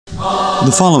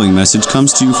The following message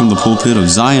comes to you from the pulpit of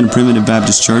Zion Primitive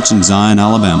Baptist Church in Zion,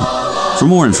 Alabama. For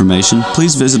more information,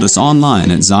 please visit us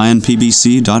online at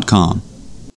zionpbc.com.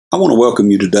 I want to welcome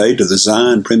you today to the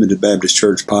Zion Primitive Baptist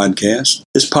Church podcast.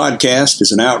 This podcast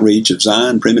is an outreach of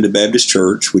Zion Primitive Baptist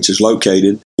Church, which is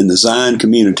located in the Zion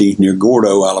community near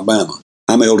Gordo, Alabama.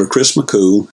 I'm Elder Chris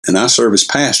McCool, and I serve as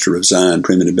pastor of Zion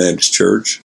Primitive Baptist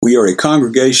Church. We are a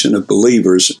congregation of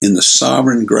believers in the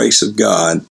sovereign grace of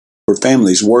God, where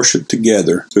families worship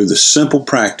together through the simple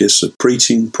practice of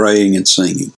preaching, praying, and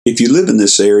singing. If you live in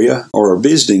this area or are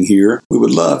visiting here, we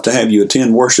would love to have you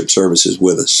attend worship services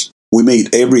with us. We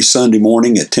meet every Sunday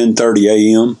morning at 10:30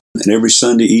 a.m. and every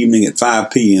Sunday evening at 5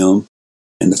 p.m.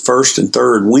 and the first and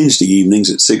third Wednesday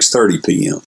evenings at 6:30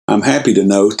 p.m. I'm happy to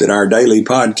note that our daily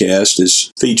podcast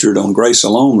is featured on Grace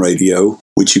Alone Radio,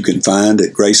 which you can find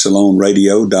at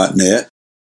gracealoneradio.net.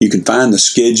 You can find the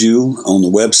schedule on the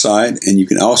website, and you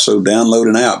can also download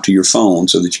an app to your phone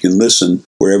so that you can listen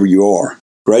wherever you are.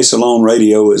 Grace Alone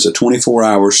Radio is a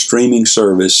 24-hour streaming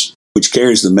service which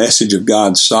carries the message of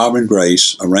God's sovereign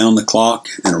grace around the clock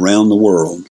and around the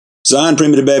world. Zion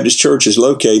Primitive Baptist Church is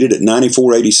located at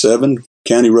 9487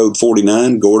 County Road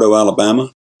 49, Gordo,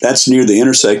 Alabama. That's near the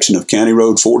intersection of County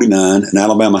Road 49 and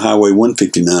Alabama Highway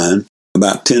 159,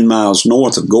 about 10 miles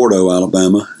north of Gordo,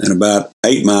 Alabama, and about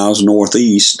 8 miles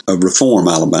northeast of Reform,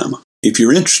 Alabama. If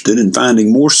you're interested in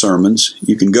finding more sermons,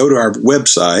 you can go to our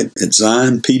website at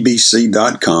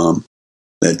zionpbc.com.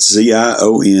 That's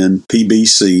zionpbc.com,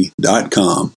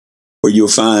 where you'll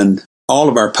find all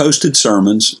of our posted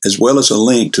sermons as well as a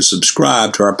link to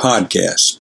subscribe to our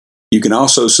podcast. You can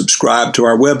also subscribe to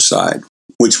our website,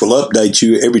 which will update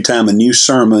you every time a new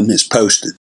sermon is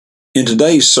posted. In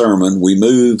today's sermon, we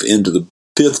move into the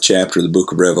 5th chapter of the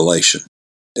book of Revelation.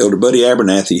 Elder Buddy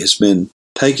Abernathy has been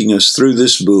taking us through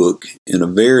this book in a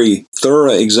very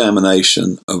thorough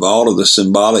examination of all of the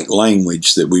symbolic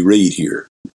language that we read here.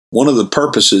 One of the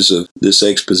purposes of this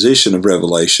exposition of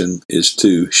Revelation is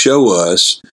to show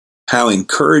us how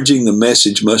encouraging the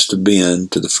message must have been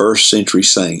to the first century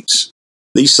saints.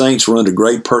 These saints were under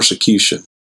great persecution,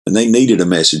 and they needed a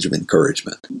message of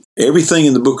encouragement. Everything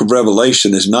in the book of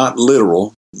Revelation is not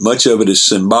literal. Much of it is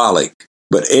symbolic.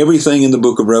 But everything in the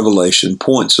book of Revelation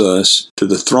points us to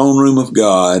the throne room of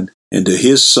God and to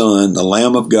His Son, the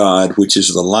Lamb of God, which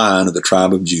is the Lion of the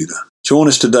tribe of Judah. Join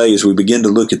us today as we begin to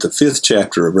look at the 5th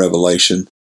chapter of Revelation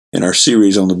in our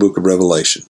series on the book of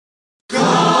Revelation. Comfort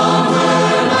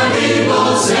my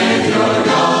people, Savior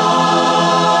God.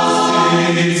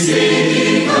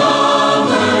 Speaking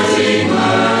comforting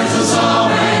words of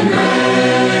sovereign grace.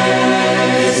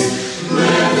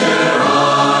 Lift their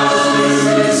hearts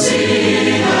to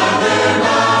see that their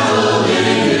battle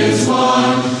is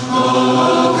won.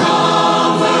 Oh,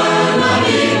 comfort my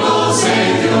people,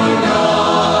 Savior God.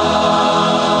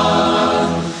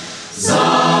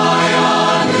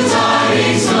 Zion, good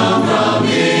tidings come from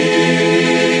thee.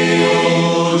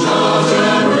 Oh,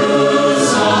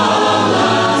 Jerusalem,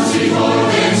 lands before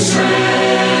in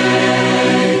strength.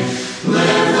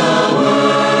 Lift the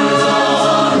words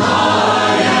on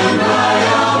high and cry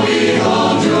out,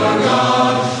 behold your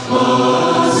God. Oh,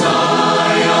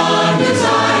 Zion, good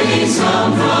tidings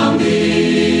come from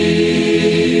thee.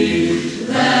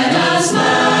 Let us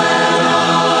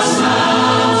mount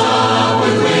up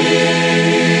with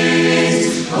wings.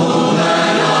 Oh,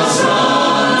 let us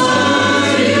run to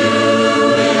you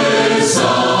with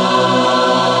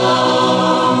song.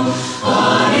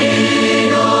 On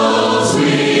eagle's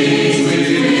wings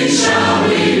we shall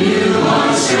renew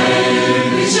our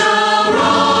strength. We shall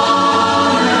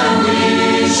run and we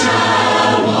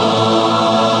shall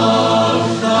walk,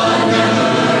 but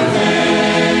never faint.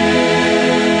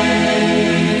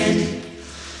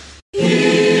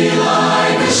 He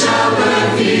like a shepherd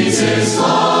feeds his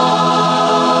flock.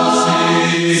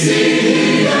 See,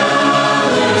 he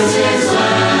gathers his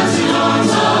lambs in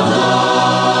arms of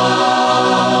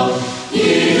love. He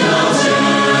does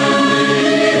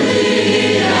gently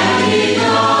and he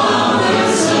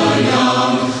comforts the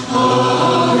young.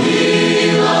 Oh, he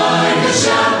like a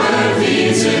shepherd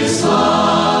feeds his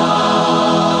flock.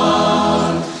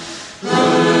 Who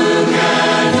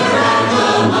can direct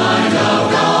the mind of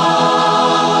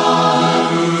God?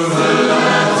 Who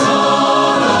hath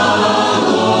taught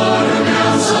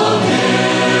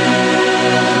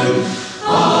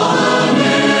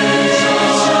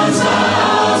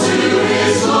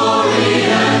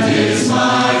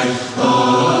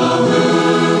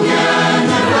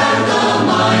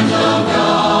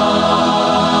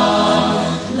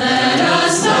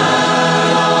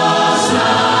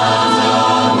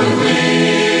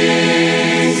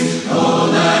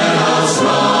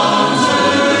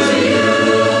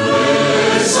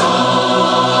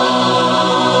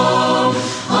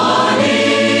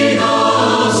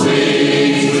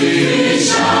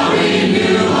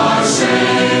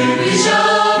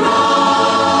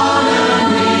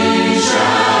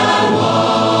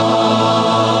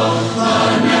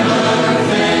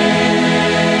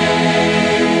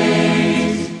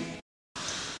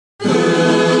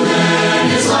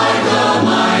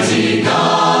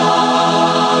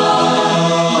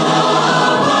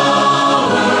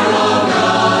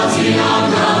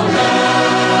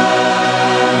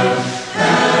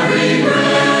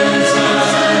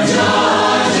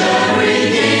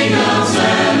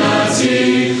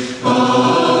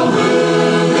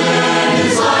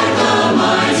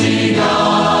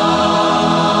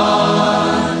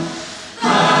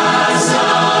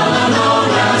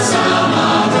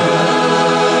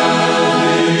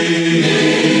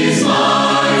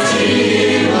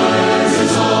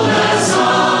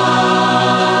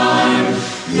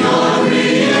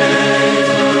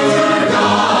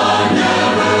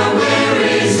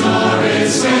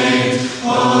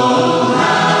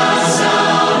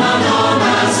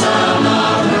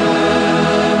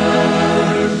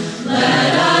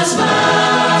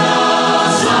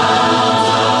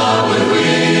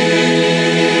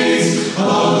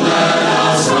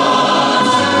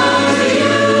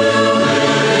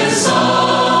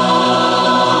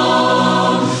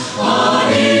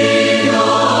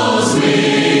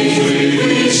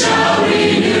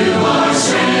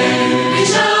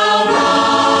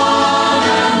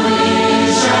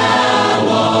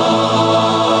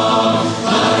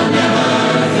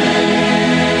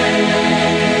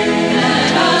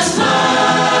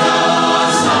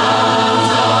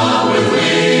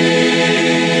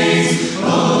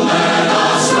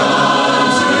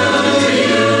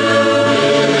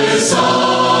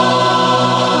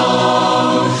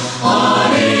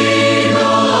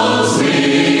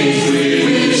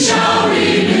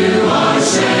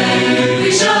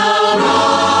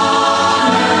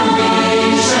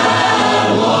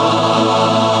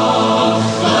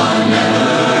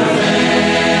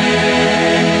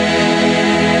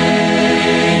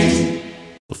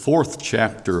fourth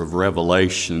chapter of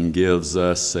Revelation gives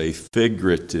us a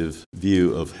figurative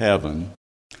view of heaven,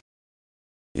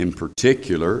 in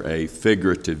particular, a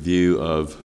figurative view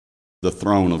of the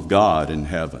throne of God in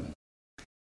heaven.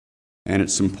 And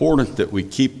it's important that we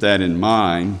keep that in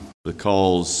mind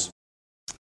because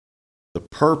the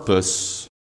purpose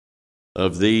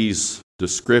of these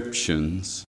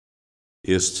descriptions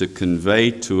is to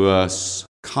convey to us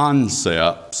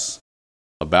concepts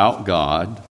about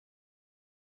God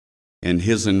and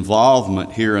His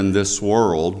involvement here in this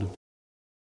world,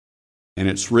 and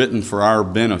it's written for our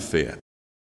benefit.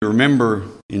 Remember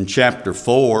in chapter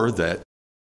 4 that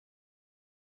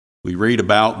we read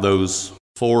about those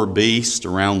 4 beasts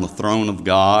around the throne of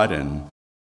God and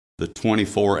the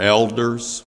 24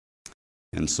 elders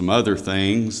and some other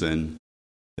things. And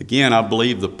again, I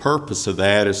believe the purpose of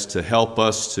that is to help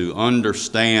us to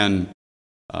understand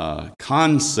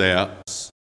concepts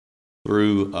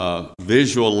through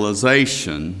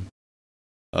visualization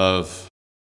of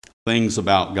things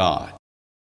about God.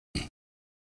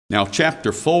 Now,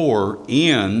 chapter 4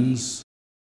 ends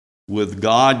with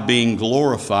God being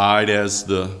glorified as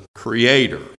the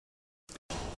Creator.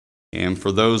 And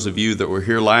for those of you that were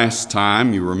here last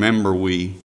time, you remember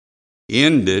we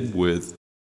ended with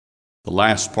the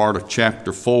last part of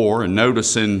chapter 4. And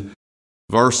notice in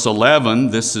verse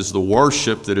 11, this is the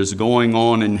worship that is going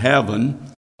on in heaven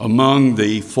among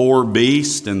the 4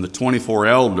 beasts and the 24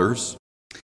 elders.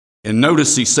 And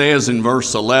notice he says in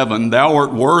verse 11, "Thou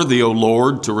art worthy, O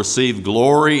Lord, to receive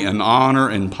glory and honor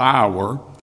and power,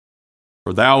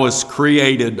 for thou hast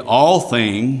created all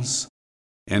things,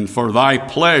 and for thy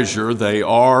pleasure they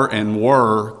are and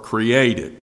were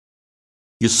created."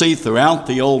 You see, throughout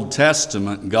the Old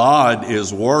Testament, God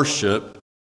is worshiped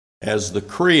as the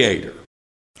Creator.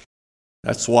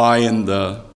 That's why in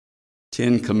the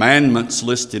 10 Commandments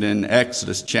listed in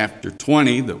Exodus chapter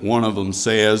 20, that one of them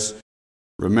says,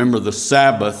 "Remember the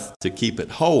Sabbath to keep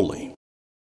it holy."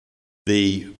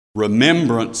 The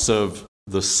remembrance of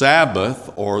the Sabbath,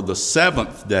 or the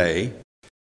 7th day,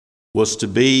 was to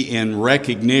be in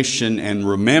recognition and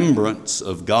remembrance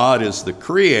of God as the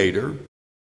Creator.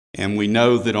 And we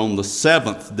know that on the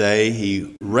 7th day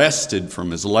he rested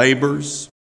from his labors.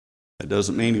 That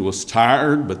doesn't mean he was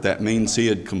tired, but that means he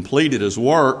had completed his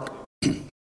work.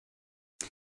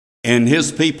 And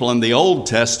his people in the Old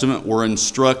Testament were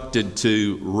instructed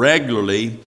to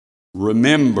regularly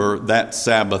remember that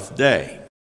Sabbath day.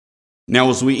 Now,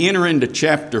 as we enter into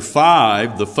chapter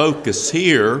 5, the focus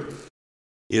here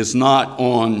is not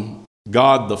on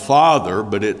God the Father,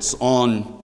 but it's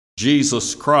on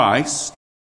Jesus Christ,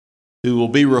 who will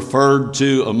be referred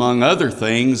to, among other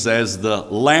things, as the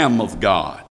Lamb of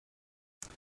God.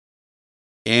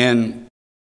 And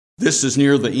this is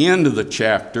near the end of the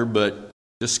chapter, but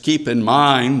just keep in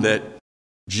mind that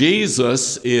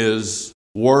Jesus is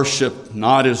worshiped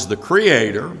not as the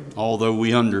Creator, although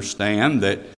we understand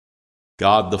that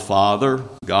God the Father,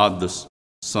 God the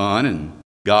Son, and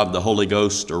God the Holy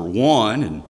Ghost are one,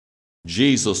 and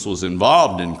Jesus was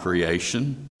involved in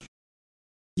creation.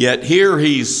 Yet here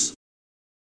he's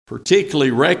particularly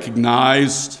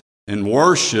recognized and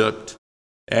worshiped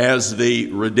as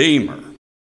the Redeemer.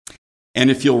 And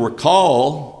if you'll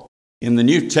recall, in the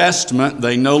New Testament,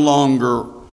 they no longer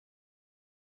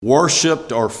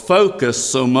worshiped or focused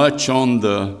so much on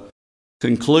the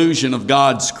conclusion of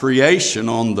God's creation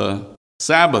on the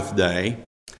Sabbath day,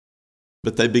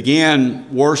 but they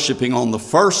began worshiping on the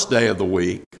first day of the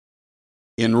week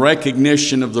in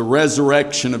recognition of the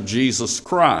resurrection of Jesus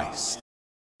Christ.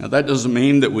 Now, that doesn't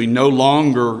mean that we no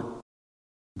longer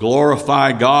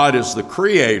glorify God as the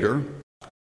Creator,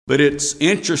 but it's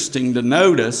interesting to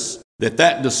notice that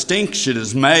that distinction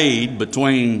is made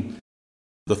between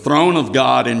the throne of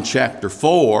God in chapter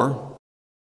 4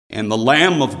 and the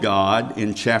Lamb of God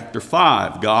in chapter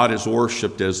 5. God is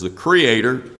worshiped as the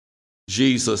Creator.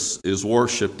 Jesus is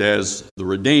worshiped as the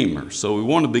Redeemer. So we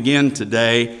want to begin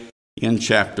today in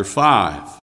chapter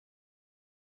 5.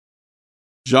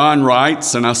 John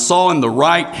writes, "And I saw in the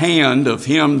right hand of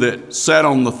him that sat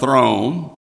on the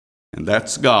throne," and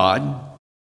that's God,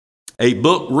 "a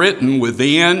book written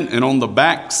within and on the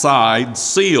backside,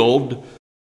 sealed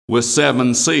with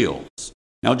 7 seals."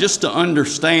 Now, just to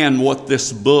understand what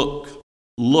this book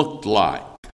looked like,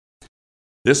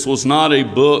 this was not a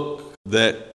book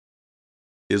that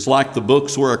is like the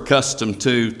books we're accustomed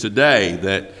to today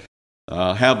that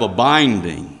have a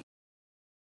binding.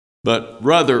 But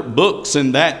rather, books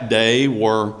in that day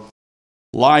were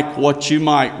like what you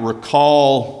might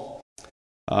recall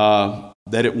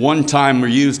that at one time were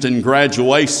used in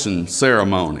graduation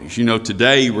ceremonies. You know,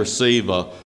 today you receive a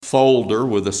folder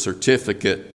with a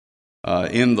certificate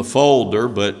in the folder,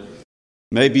 but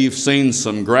maybe you've seen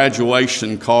some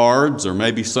graduation cards, or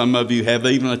maybe some of you have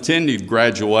even attended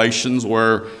graduations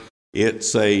where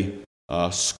it's a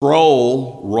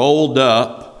scroll rolled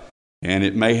up and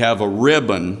it may have a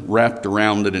ribbon wrapped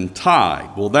around it and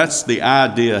tied. Well, that's the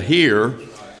idea here,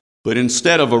 but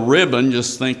instead of a ribbon,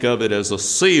 just think of it as a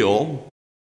seal,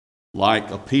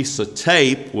 like a piece of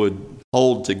tape would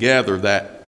hold together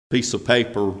that piece of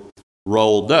paper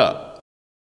rolled up.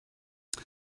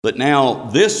 But now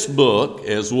this book,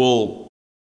 as we'll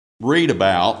read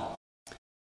about,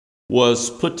 was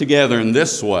put together in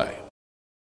this way.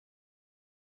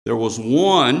 There was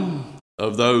one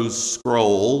of those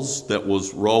scrolls that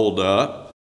was rolled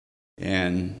up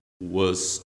and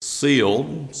was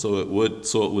sealed so it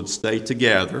would stay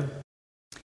together.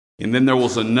 And then there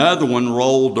was another one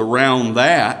rolled around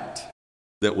that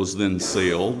was then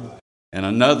sealed, and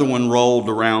another one rolled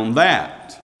around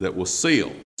that was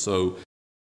sealed. So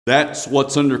that's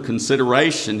what's under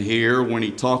consideration here when he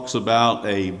talks about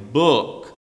a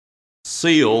book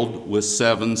sealed with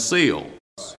 7 seals.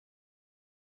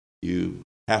 You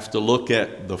have to look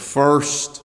at the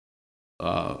first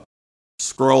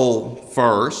scroll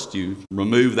first. You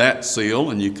remove that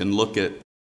seal and you can look at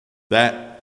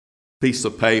that piece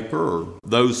of paper or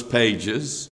those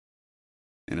pages.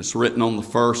 And it's written on the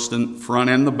front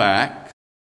and the back.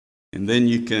 And then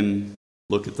you can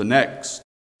look at the next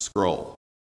scroll.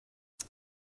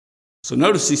 So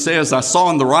notice he says, I saw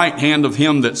in the right hand of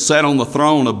him that sat on the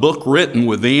throne a book written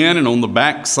within and on the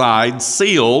backside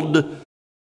sealed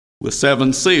with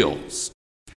 7 seals.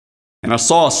 And I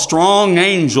saw a strong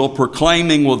angel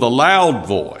proclaiming with a loud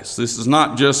voice. This is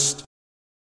not just,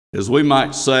 as we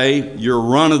might say, your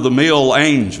run-of-the-mill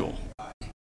angel.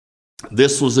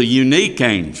 This was a unique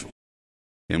angel.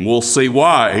 And we'll see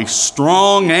why. A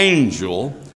strong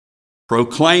angel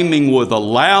proclaiming with a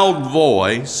loud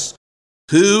voice,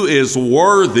 who is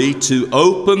worthy to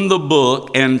open the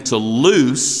book and to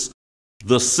loose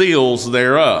the seals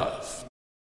thereof.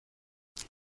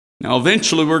 Now,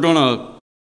 eventually we're going to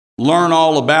learn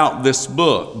all about this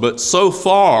book, but so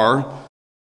far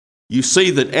you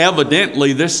see that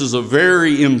evidently this is a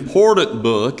very important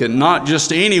book and not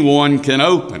just anyone can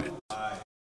open it.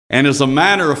 And as a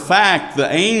matter of fact, the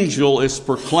angel is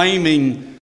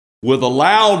proclaiming with a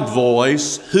loud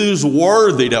voice who's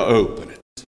worthy to open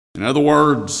it. In other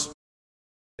words,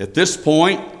 at this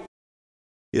point,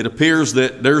 it appears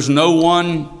that there's no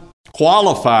one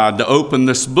qualified to open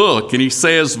this book. And he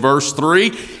says, verse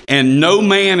 3, and no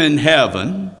man in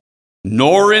heaven,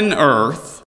 nor in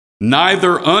earth,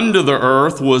 neither under the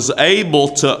earth was able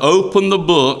to open the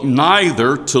book,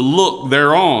 neither to look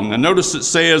thereon. Now notice it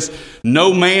says,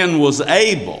 no man was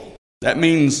able. That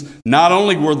means not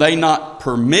only were they not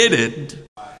permitted,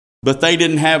 but they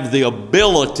didn't have the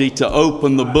ability to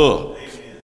open the book.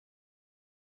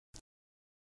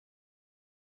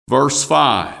 Verse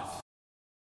 5,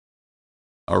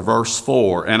 or verse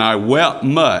 4, and I wept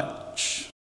much.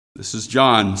 This is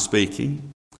John speaking.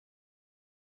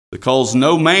 Because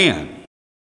no man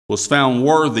was found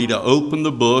worthy to open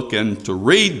the book and to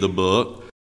read the book,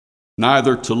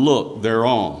 neither to look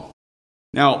thereon.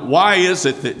 Now, why is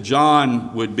it that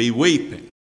John would be weeping?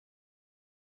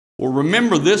 Well,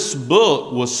 remember, this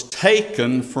book was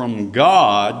taken from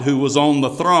God who was on the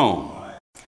throne.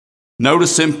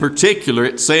 Notice in particular,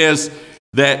 it says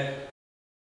that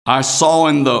I saw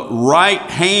in the right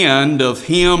hand of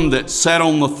him that sat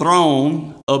on the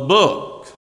throne a book.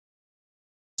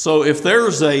 So if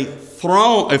there's a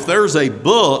throne, if there's a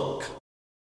book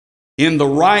in the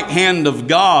right hand of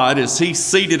God as he's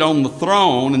seated on the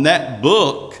throne, and that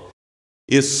book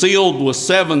is sealed with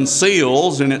 7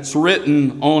 seals, and it's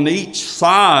written on each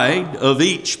side of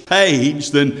each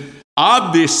page, then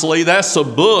obviously that's a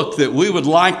book that we would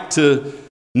like to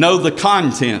know the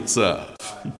contents of.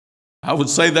 I would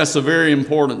say that's a very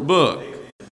important book.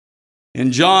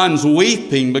 And John's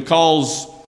weeping because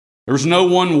there's no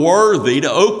one worthy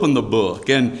to open the book.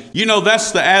 And you know,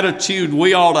 that's the attitude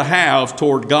we ought to have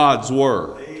toward God's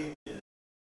Word.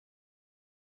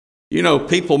 You know,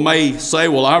 people may say,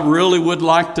 well, I really would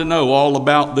like to know all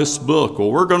about this book.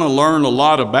 Well, we're going to learn a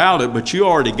lot about it, but you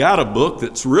already got a book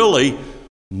that's really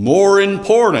more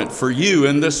important for you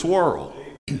in this world.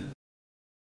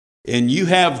 And you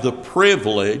have the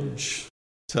privilege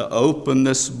to open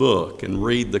this book and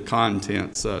read the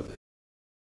contents of it.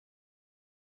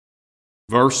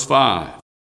 Verse 5,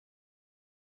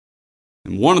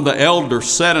 and one of the elders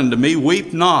said unto me,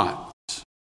 weep not.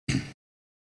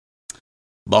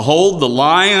 Behold, the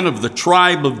Lion of the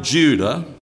tribe of Judah,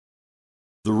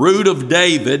 the root of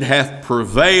David hath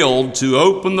prevailed to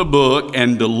open the book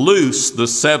and to loose the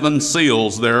seven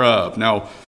seals thereof. Now,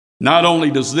 not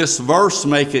only does this verse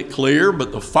make it clear,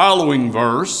 but the following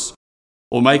verse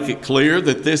will make it clear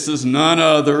that this is none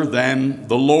other than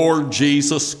the Lord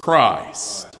Jesus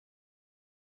Christ.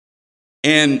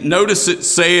 And notice it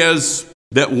says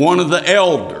that one of the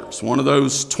elders, one of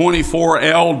those 24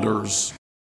 elders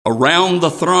around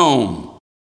the throne,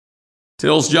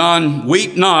 tells John,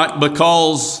 "Weep not,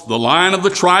 because the Lion of the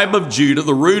tribe of Judah,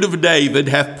 the root of David,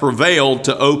 hath prevailed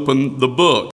to open the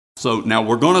book." So now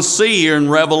we're going to see here in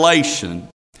Revelation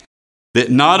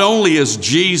that not only is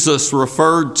Jesus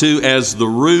referred to as the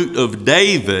root of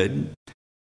David,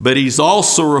 but he's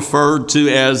also referred to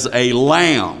as a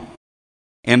lamb.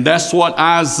 And that's what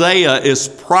Isaiah is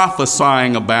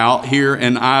prophesying about here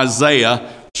in Isaiah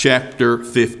chapter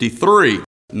 53.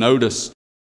 Notice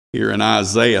here in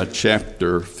Isaiah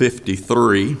chapter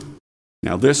 53.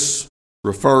 Now this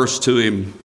refers to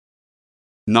him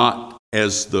not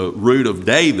as the root of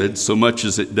David so much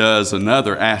as it does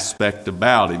another aspect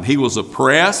about him. He was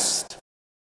oppressed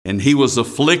and he was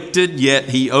afflicted, yet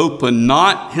he opened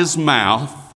not his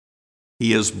mouth.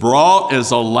 He is brought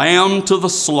as a lamb to the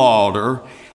slaughter,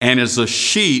 and as a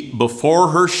sheep before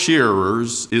her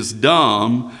shearers is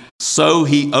dumb, so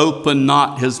he opened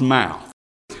not his mouth.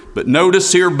 But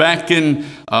notice here back in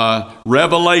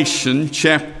Revelation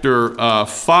chapter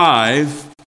 5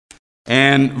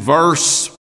 and verse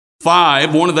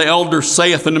 5, one of the elders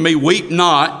saith unto me, "Weep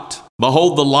not,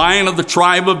 behold, the Lion of the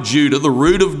tribe of Judah, the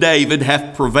root of David,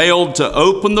 hath prevailed to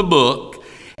open the book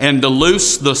and to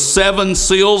loose the seven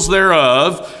seals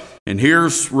thereof." And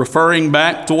here's referring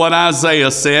back to what Isaiah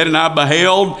said, "And I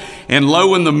beheld, and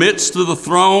lo, in the midst of the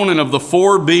throne and of the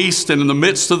four beasts, and in the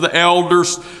midst of the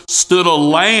elders, stood a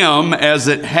lamb as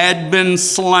it had been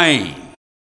slain."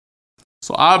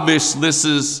 So obviously this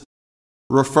is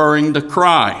referring to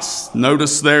Christ.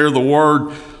 Notice there the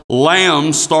word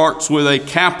lamb starts with a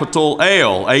capital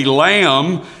L. A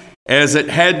lamb as it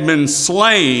had been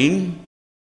slain,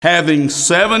 having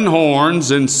 7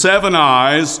 horns and 7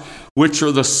 eyes, which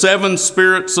are the 7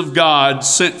 spirits of God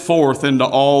sent forth into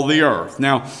all the earth.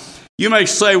 Now, you may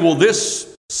say, well, this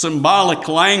symbolic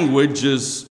language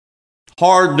is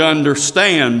hard to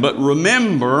understand, but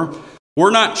remember, we're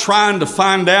not trying to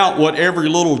find out what every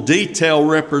little detail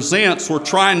represents. We're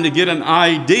trying to get an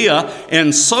idea,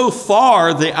 and so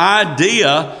far the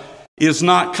idea is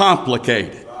not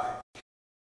complicated.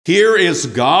 Here is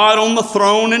God on the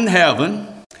throne in heaven.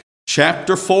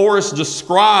 Chapter 4 is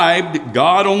described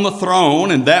God on the throne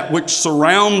and that which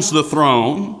surrounds the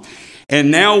throne.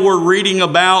 And now we're reading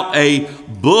about a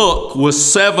book with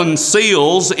 7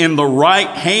 seals in the right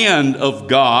hand of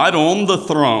God on the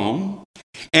throne.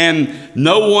 And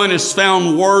no one is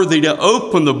found worthy to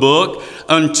open the book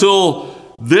until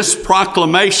this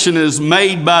proclamation is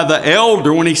made by the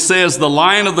elder when he says, "The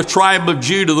Lion of the tribe of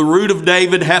Judah, the root of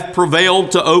David, hath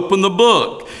prevailed to open the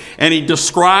book." And he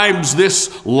describes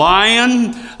this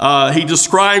lion, he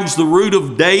describes the root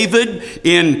of David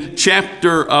in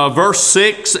chapter verse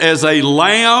 6 as a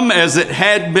lamb as it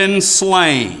had been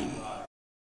slain.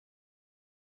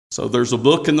 So there's a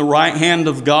book in the right hand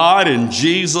of God, and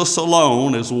Jesus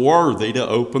alone is worthy to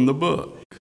open the book.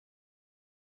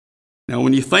 Now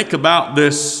when you think about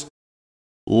this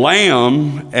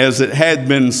lamb as it had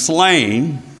been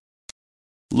slain,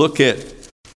 look at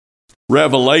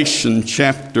Revelation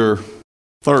chapter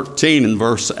 13 and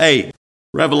verse 8.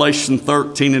 Revelation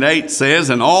 13 and 8 says,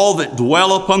 "And all that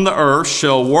dwell upon the earth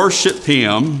shall worship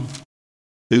him,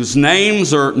 whose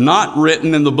names are not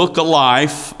written in the book of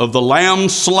life of the Lamb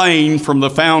slain from the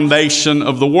foundation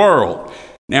of the world."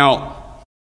 Now,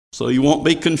 so you won't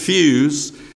be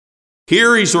confused,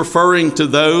 here he's referring to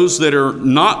those that are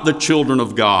not the children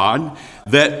of God,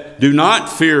 that do not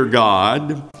fear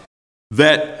God,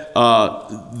 that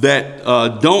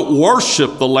don't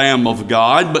worship the Lamb of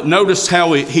God. But notice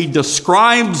how he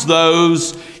describes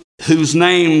those whose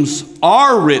names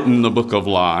are written in the book of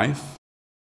life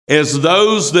as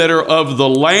those that are of the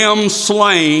Lamb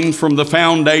slain from the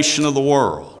foundation of the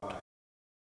world.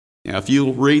 Now, if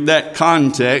you read that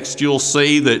context, you'll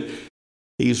see that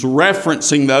he's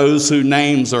referencing those whose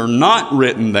names are not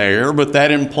written there, but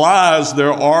that implies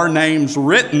there are names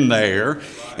written there,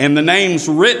 and the names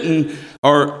written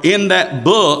are in that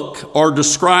book are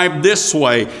described this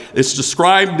way. It's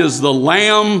described as the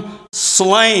Lamb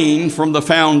slain from the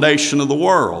foundation of the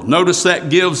world. Notice that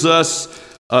gives us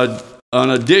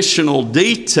an additional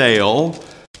detail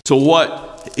to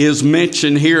what is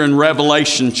mentioned here in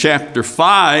Revelation chapter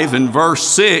 5 and verse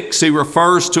 6. He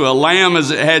refers to a lamb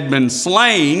as it had been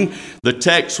slain. The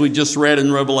text we just read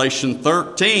in Revelation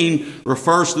 13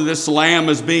 refers to this lamb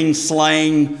as being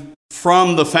slain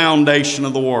from the foundation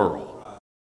of the world.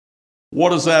 What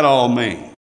does that all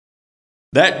mean?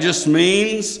 That just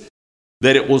means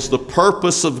that it was the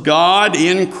purpose of God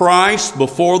in Christ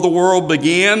before the world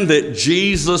began that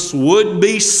Jesus would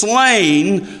be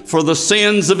slain for the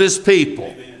sins of His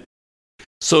people.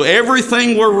 So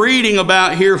everything we're reading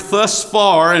about here thus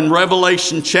far in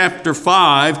Revelation chapter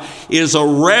 5 is a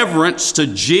reverence to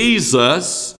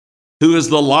Jesus, who is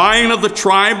the Lion of the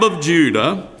tribe of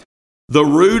Judah, the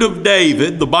root of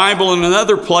David. The Bible in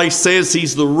another place says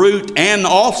He's the root and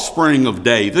offspring of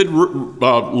David,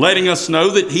 letting us know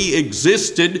that He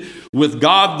existed with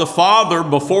God the Father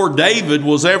before David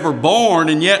was ever born,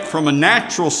 and yet from a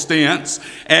natural stance,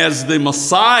 as the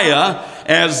Messiah,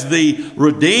 as the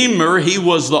Redeemer, He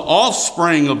was the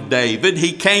offspring of David.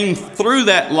 He came through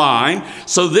that line.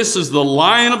 So this is the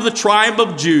Lion of the tribe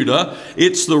of Judah.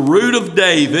 It's the root of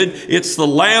David. It's the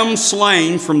Lamb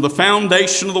slain from the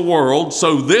foundation of the world.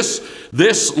 So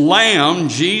this Lamb,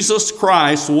 Jesus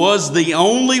Christ, was the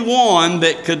only one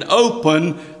that could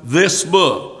open this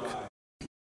book.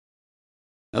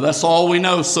 Now that's all we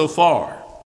know so far.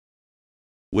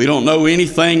 We don't know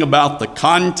anything about the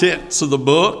contents of the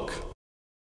book,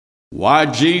 why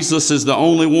Jesus is the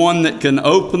only one that can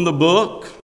open the book,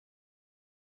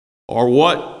 or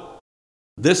what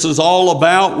this is all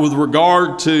about with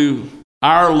regard to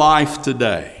our life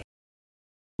today.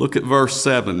 Look at verse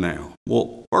 7 now.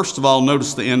 Well, first of all,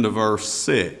 notice the end of verse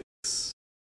 6.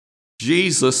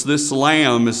 Jesus, this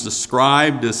Lamb, is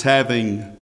described as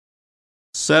having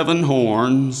 7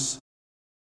 horns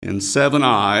and 7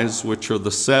 eyes, which are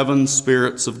the 7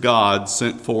 spirits of God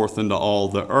sent forth into all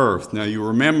the earth. Now you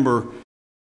remember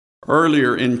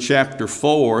earlier in chapter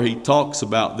 4, he talks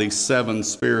about these 7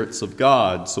 spirits of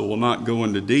God, so we'll not go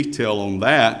into detail on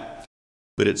that,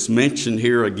 but it's mentioned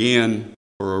here again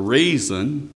for a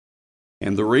reason,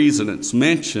 and the reason it's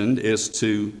mentioned is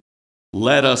to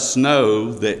let us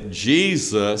know that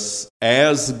Jesus,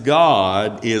 as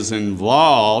God, is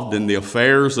involved in the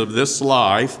affairs of this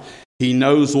life. He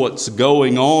knows what's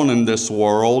going on in this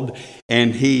world,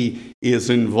 and He is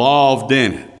involved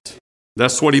in it.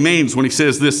 That's what He means when He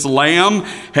says this Lamb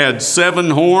had 7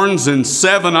 horns and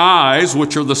 7 eyes,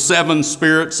 which are the 7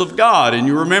 spirits of God. And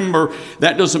you remember,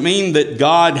 that doesn't mean that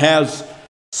God has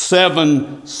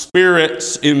 7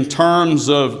 spirits in terms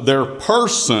of their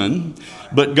person,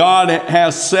 but God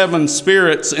has 7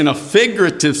 spirits in a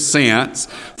figurative sense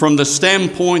from the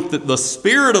standpoint that the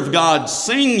Spirit of God,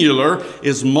 singular,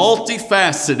 is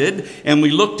multifaceted. And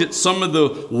we looked at some of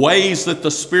the ways that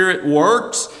the Spirit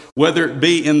works, whether it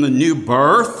be in the new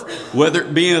birth, whether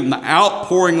it be in the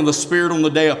outpouring of the Spirit on the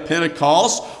day of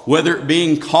Pentecost, whether it be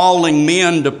in calling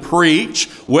men to preach,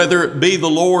 whether it be the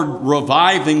Lord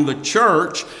reviving the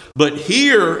church. But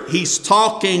here He's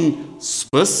talking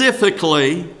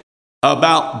specifically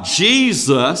about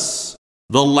Jesus,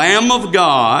 the Lamb of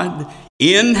God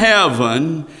in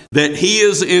heaven, that He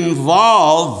is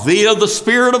involved via the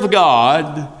Spirit of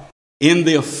God in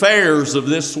the affairs of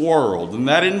this world. And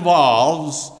that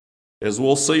involves, as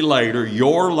we'll see later,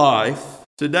 your life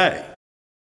today,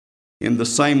 in the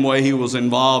same way He was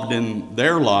involved in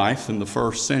their life in the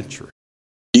first century.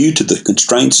 Due to the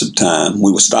constraints of time,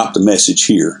 we will stop the message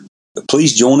here. But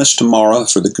please join us tomorrow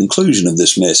for the conclusion of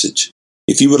this message.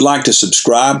 If you would like to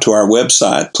subscribe to our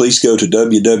website, please go to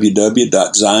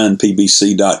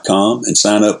www.zionpbc.com and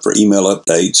sign up for email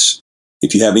updates.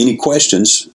 If you have any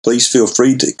questions, please feel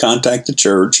free to contact the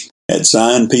church at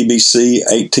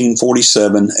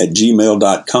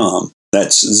zionpbc1847@gmail.com.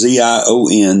 That's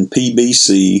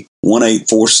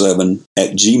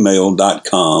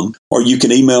ZIONPBC1847@gmail.com. Or you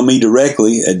can email me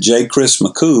directly at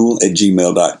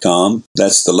jchrismccool@gmail.com.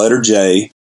 That's the letter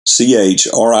J,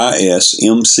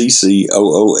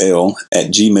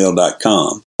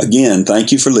 CHRISMCCOOL@gmail.com. Again,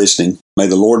 thank you for listening. May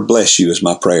the Lord bless you is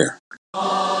my prayer.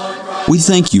 We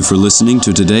thank you for listening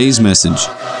to today's message.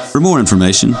 For more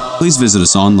information, please visit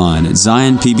us online at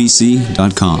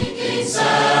zionpbc.com.